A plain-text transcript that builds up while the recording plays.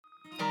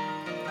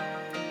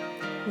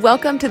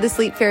Welcome to the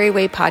Sleep Fairy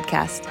Way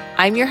podcast.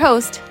 I'm your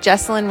host,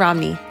 Jessalyn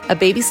Romney, a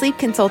baby sleep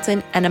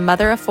consultant and a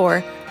mother of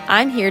 4.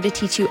 I'm here to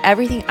teach you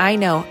everything I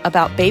know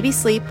about baby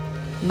sleep,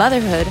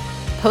 motherhood,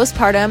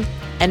 postpartum,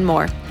 and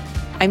more.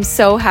 I'm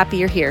so happy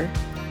you're here.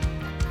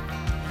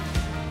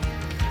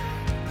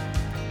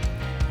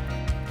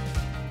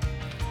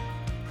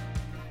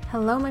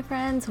 Hello, my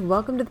friends.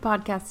 Welcome to the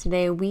podcast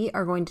today. We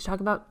are going to talk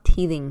about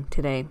teething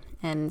today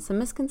and some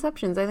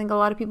misconceptions I think a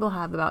lot of people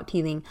have about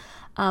teething.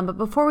 But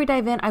before we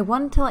dive in, I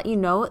wanted to let you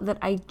know that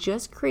I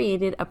just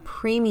created a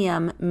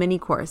premium mini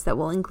course that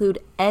will include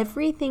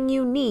everything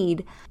you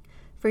need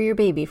for your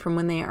baby from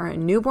when they are a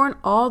newborn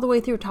all the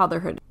way through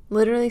toddlerhood.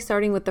 Literally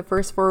starting with the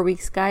first 4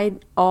 weeks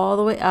guide all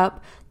the way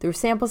up through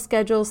sample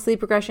schedules,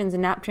 sleep regressions,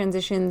 and nap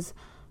transitions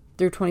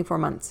through 24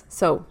 months.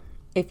 So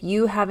if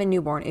you have a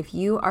newborn, if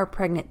you are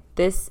pregnant,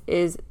 this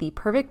is the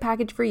perfect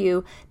package for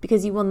you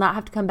because you will not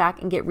have to come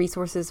back and get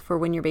resources for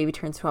when your baby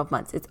turns 12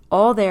 months. It's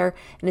all there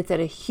and it's at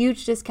a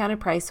huge discounted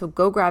price, so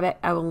go grab it.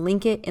 I will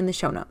link it in the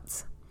show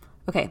notes.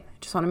 Okay,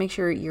 just want to make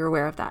sure you're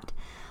aware of that.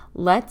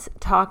 Let's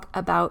talk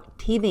about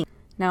teething.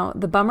 Now,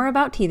 the bummer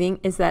about teething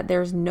is that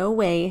there's no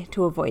way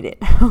to avoid it,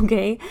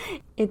 okay?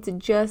 It's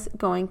just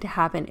going to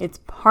happen. It's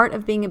part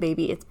of being a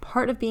baby. It's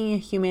part of being a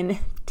human.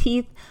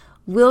 Teeth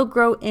will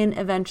grow in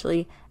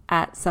eventually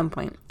at some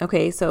point.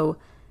 Okay, so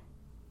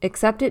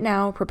accept it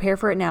now, prepare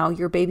for it now.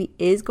 Your baby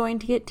is going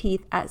to get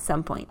teeth at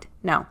some point.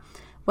 Now,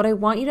 what I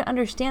want you to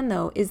understand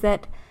though is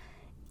that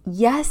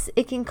yes,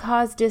 it can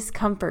cause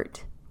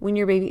discomfort when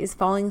your baby is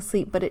falling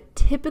asleep, but it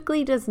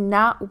typically does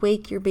not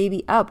wake your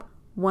baby up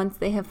once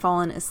they have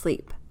fallen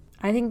asleep.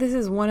 I think this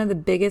is one of the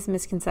biggest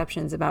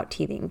misconceptions about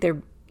teething.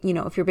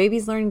 If your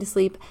baby's learning to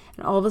sleep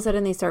and all of a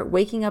sudden they start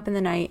waking up in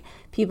the night,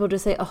 people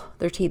just say, oh,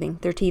 they're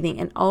teething.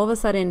 And all of a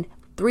sudden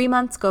 3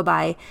 months go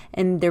by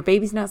and their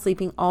baby's not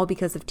sleeping, all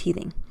because of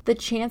teething. The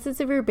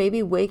chances of your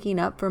baby waking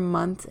up for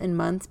months and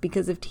months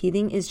because of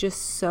teething is just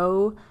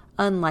so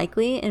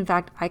unlikely. In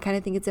fact, I kind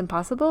of think it's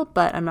impossible,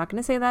 but I'm not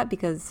going to say that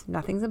because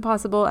nothing's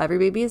impossible. Every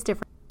baby is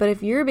different. But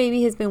if your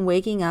baby has been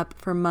waking up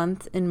for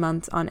months and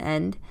months on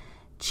end,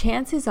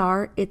 chances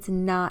are it's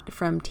not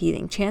from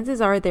teething. Chances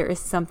are there is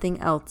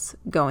something else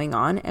going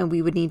on and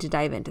we would need to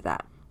dive into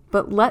that.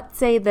 But let's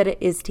say that it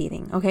is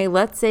teething, okay?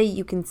 Let's say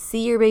you can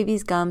see your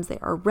baby's gums. They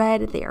are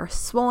red. They are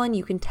swollen.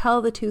 You can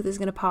tell the tooth is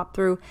going to pop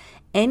through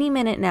any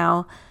minute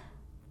now.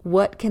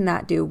 What can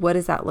that do? What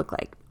does that look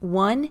like?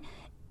 1,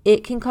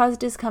 it can cause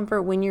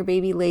discomfort when your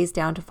baby lays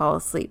down to fall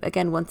asleep.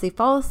 Again, once they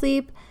fall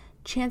asleep,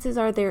 chances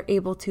are they're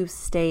able to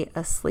stay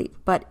asleep.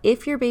 But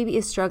if your baby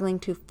is struggling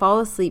to fall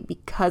asleep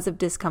because of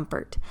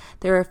discomfort,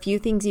 there are a few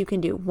things you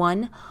can do.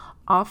 1,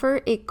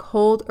 offer a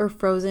cold or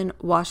frozen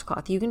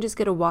washcloth. You can just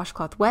get a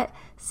washcloth wet,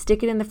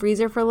 stick it in the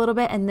freezer for a little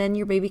bit, and then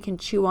your baby can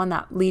chew on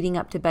that leading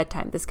up to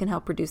bedtime. This can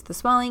help reduce the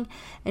swelling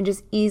and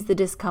just ease the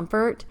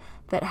discomfort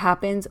that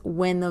happens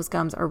when those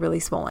gums are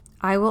really swollen.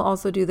 I will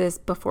also do this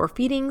before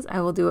feedings.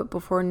 I will do it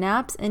before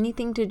naps,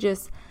 anything to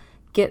just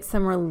get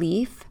some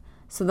relief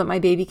so that my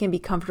baby can be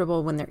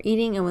comfortable when they're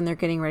eating and when they're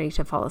getting ready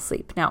to fall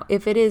asleep. Now,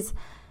 if it is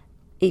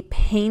a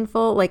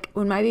painful, like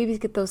when my babies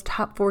get those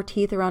top 4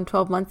 teeth around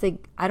 12 months,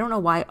 I don't know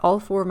why all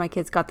 4 of my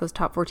kids got those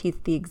top 4 teeth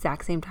at the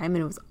exact same time,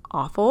 and it was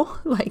awful,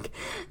 like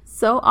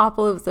so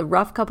awful. It was a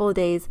rough couple of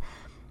days.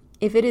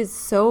 If it is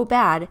so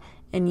bad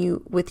and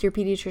you, with your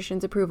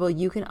pediatrician's approval,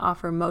 you can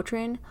offer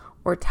Motrin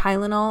or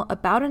Tylenol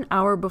about an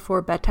hour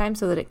before bedtime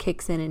so that it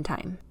kicks in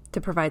time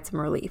to provide some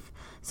relief.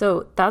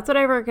 So that's what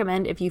I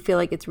recommend if you feel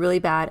like it's really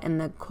bad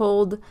and the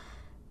cold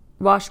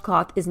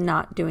washcloth is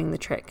not doing the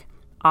trick.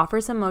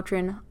 Offer some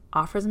Motrin,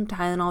 offer some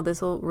Tylenol.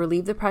 This will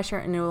relieve the pressure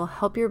and it will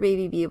help your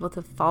baby be able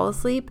to fall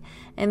asleep,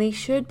 and they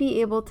should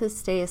be able to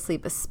stay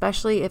asleep,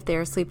 especially if they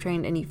are sleep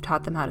trained and you've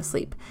taught them how to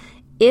sleep.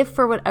 If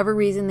for whatever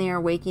reason they are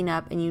waking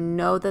up and you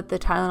know that the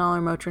Tylenol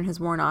or Motrin has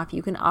worn off,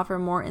 you can offer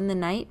more in the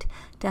night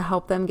to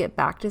help them get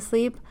back to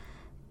sleep.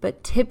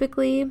 But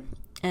typically,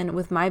 and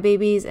with my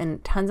babies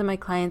and tons of my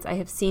clients, I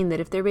have seen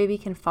that if their baby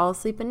can fall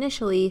asleep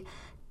initially,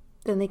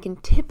 then they can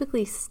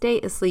typically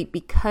stay asleep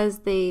because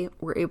they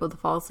were able to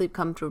fall asleep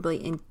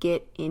comfortably and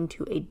get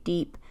into a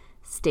deep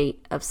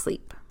state of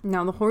sleep.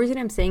 Now, the whole reason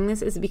I'm saying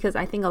this is because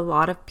I think a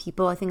lot of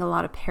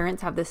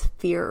parents have this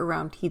fear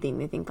around teething.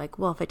 They think like,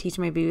 well, if I teach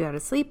my baby how to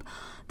sleep,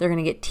 they're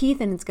going to get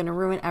teeth and it's going to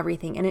ruin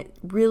everything. And it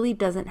really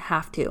doesn't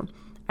have to.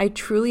 I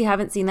truly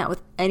haven't seen that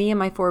with any of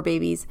my 4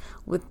 babies,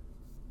 with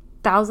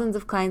thousands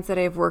of clients that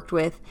I've worked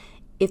with.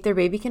 If their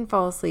baby can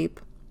fall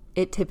asleep,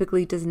 it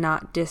typically does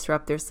not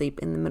disrupt their sleep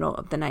in the middle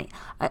of the night.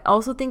 I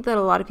also think that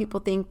a lot of people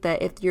think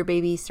that if your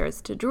baby starts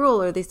to drool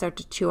or they start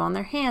to chew on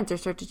their hands or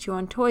start to chew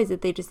on toys,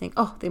 that they just think,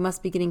 oh, they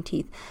must be getting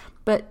teeth.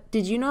 But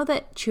did you know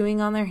that chewing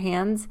on their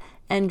hands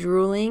and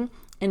drooling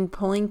and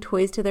pulling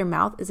toys to their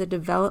mouth is a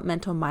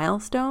developmental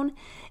milestone?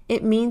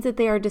 It means that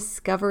they are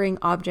discovering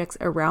objects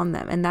around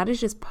them, and that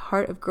is just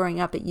part of growing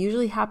up. It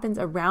usually happens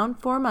around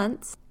 4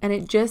 months, and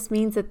it just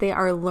means that they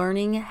are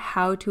learning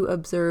how to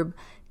observe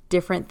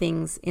different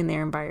things in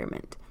their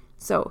environment.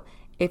 So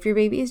If your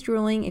baby is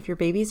drooling, if your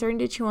baby is starting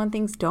to chew on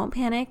things, don't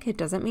panic. It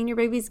doesn't mean your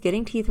baby's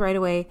getting teeth right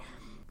away.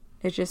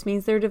 It just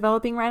means they're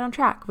developing right on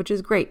track, which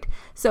is great.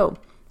 So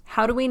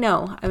how do we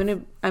know?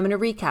 I'm gonna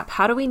recap.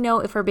 How do we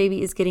know if our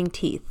baby is getting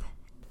teeth?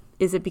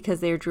 Is it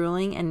because they're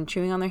drooling and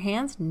chewing on their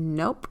hands?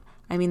 Nope.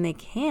 I mean, they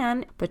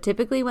can, but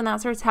typically when that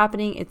starts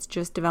happening, it's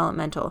just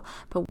developmental.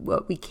 But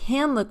what we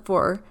can look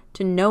for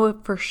to know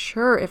for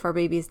sure if our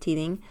baby is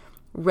teething: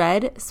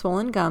 red,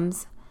 swollen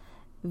gums,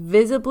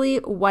 visibly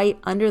white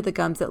under the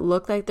gums that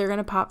look like they're going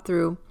to pop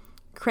through,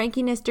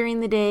 crankiness during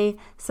the day.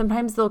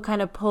 Sometimes they'll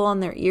kind of pull on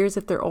their ears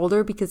if they're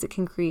older because it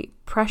can create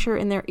pressure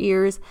in their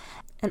ears,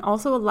 and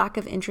also a lack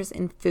of interest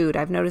in food.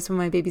 I've noticed when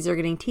my babies are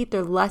getting teeth,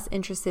 they're less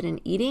interested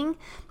in eating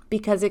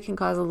because it can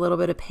cause a little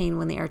bit of pain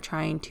when they are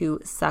trying to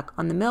suck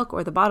on the milk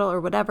or the bottle or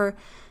whatever.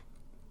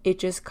 It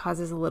just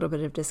causes a little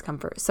bit of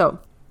discomfort. So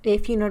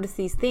if you notice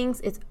these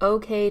things, it's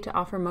okay to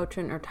offer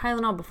Motrin or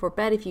Tylenol before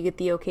bed if you get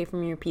the okay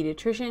from your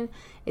pediatrician.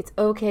 It's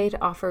okay to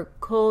offer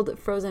cold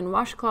frozen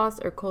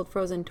washcloths or cold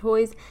frozen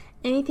toys.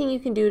 Anything you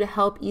can do to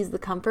help ease the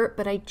comfort,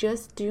 but I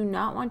just do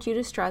not want you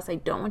to stress. I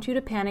don't want you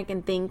to panic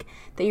and think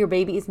that your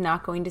baby is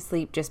not going to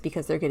sleep just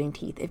because they're getting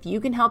teeth. If you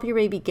can help your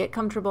baby get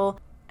comfortable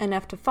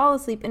enough to fall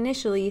asleep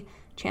initially,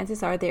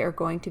 chances are they are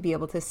going to be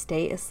able to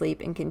stay asleep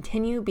and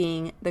continue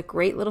being the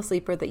great little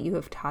sleeper that you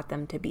have taught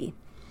them to be.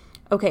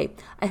 Okay,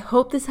 I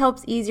hope this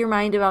helps ease your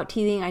mind about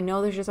teething. I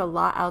know there's just a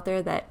lot out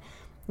there that,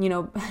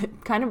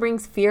 kind of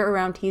brings fear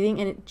around teething,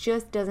 and it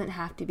just doesn't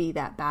have to be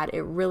that bad.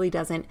 It really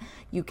doesn't.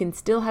 You can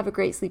still have a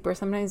great sleeper.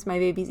 Sometimes my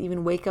babies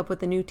even wake up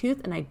with a new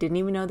tooth and I didn't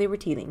even know they were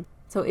teething.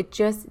 So it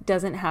just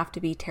doesn't have to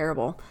be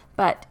terrible.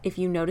 But if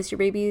you notice your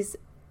baby's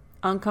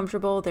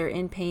uncomfortable, they're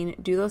in pain,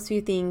 do those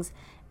few things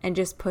and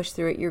just push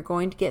through it. You're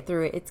going to get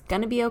through it. It's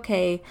going to be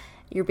okay.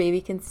 Your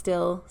baby can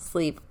still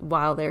sleep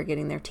while they're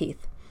getting their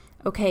teeth.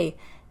 Okay.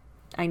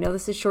 I know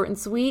this is short and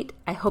sweet.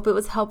 I hope it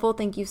was helpful.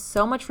 Thank you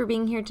so much for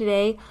being here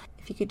today.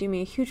 If you could do me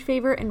a huge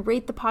favor and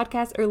rate the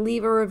podcast or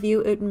leave a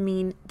review, it would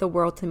mean the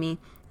world to me.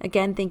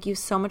 Again, thank you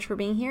so much for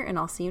being here, and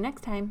I'll see you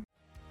next time.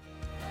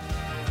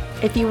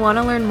 If you want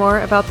to learn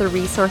more about the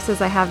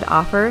resources I have to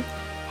offer,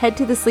 head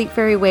to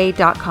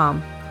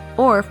thesleepfairyway.com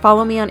or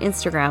follow me on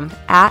Instagram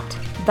at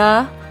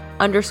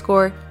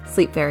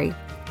 @the_sleepfairy.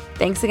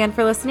 Thanks again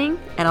for listening,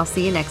 and I'll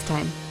see you next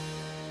time.